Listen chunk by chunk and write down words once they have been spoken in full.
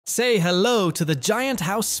Say hello to the giant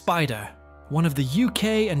house spider, one of the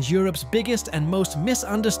UK and Europe's biggest and most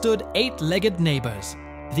misunderstood 8-legged neighbors.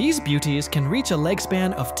 These beauties can reach a leg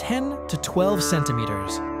span of 10 to 12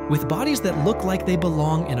 centimeters, with bodies that look like they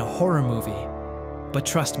belong in a horror movie. But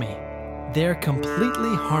trust me, they're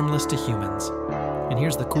completely harmless to humans. And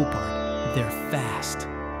here's the cool part, they're fast.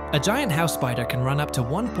 A giant house spider can run up to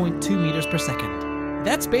 1.2 meters per second.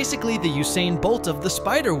 That's basically the Usain Bolt of the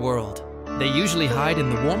spider world. They usually hide in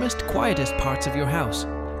the warmest, quietest parts of your house,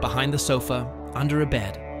 behind the sofa, under a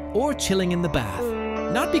bed, or chilling in the bath.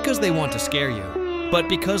 Not because they want to scare you, but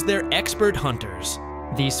because they're expert hunters.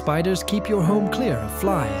 These spiders keep your home clear of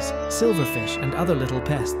flies, silverfish, and other little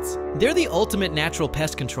pests. They're the ultimate natural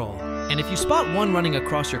pest control, and if you spot one running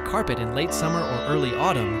across your carpet in late summer or early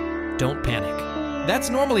autumn, don't panic. That's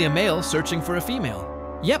normally a male searching for a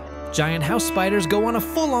female. Yep, giant house spiders go on a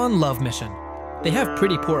full-on love mission. They have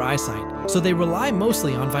pretty poor eyesight, so they rely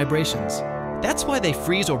mostly on vibrations. That's why they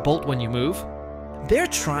freeze or bolt when you move. They're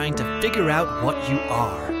trying to figure out what you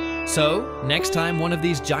are. So, next time one of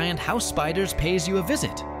these giant house spiders pays you a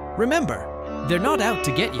visit, remember, they're not out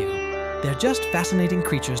to get you. They're just fascinating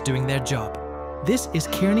creatures doing their job. This is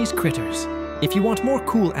Kearney's Critters. If you want more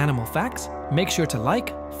cool animal facts, make sure to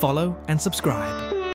like, follow, and subscribe.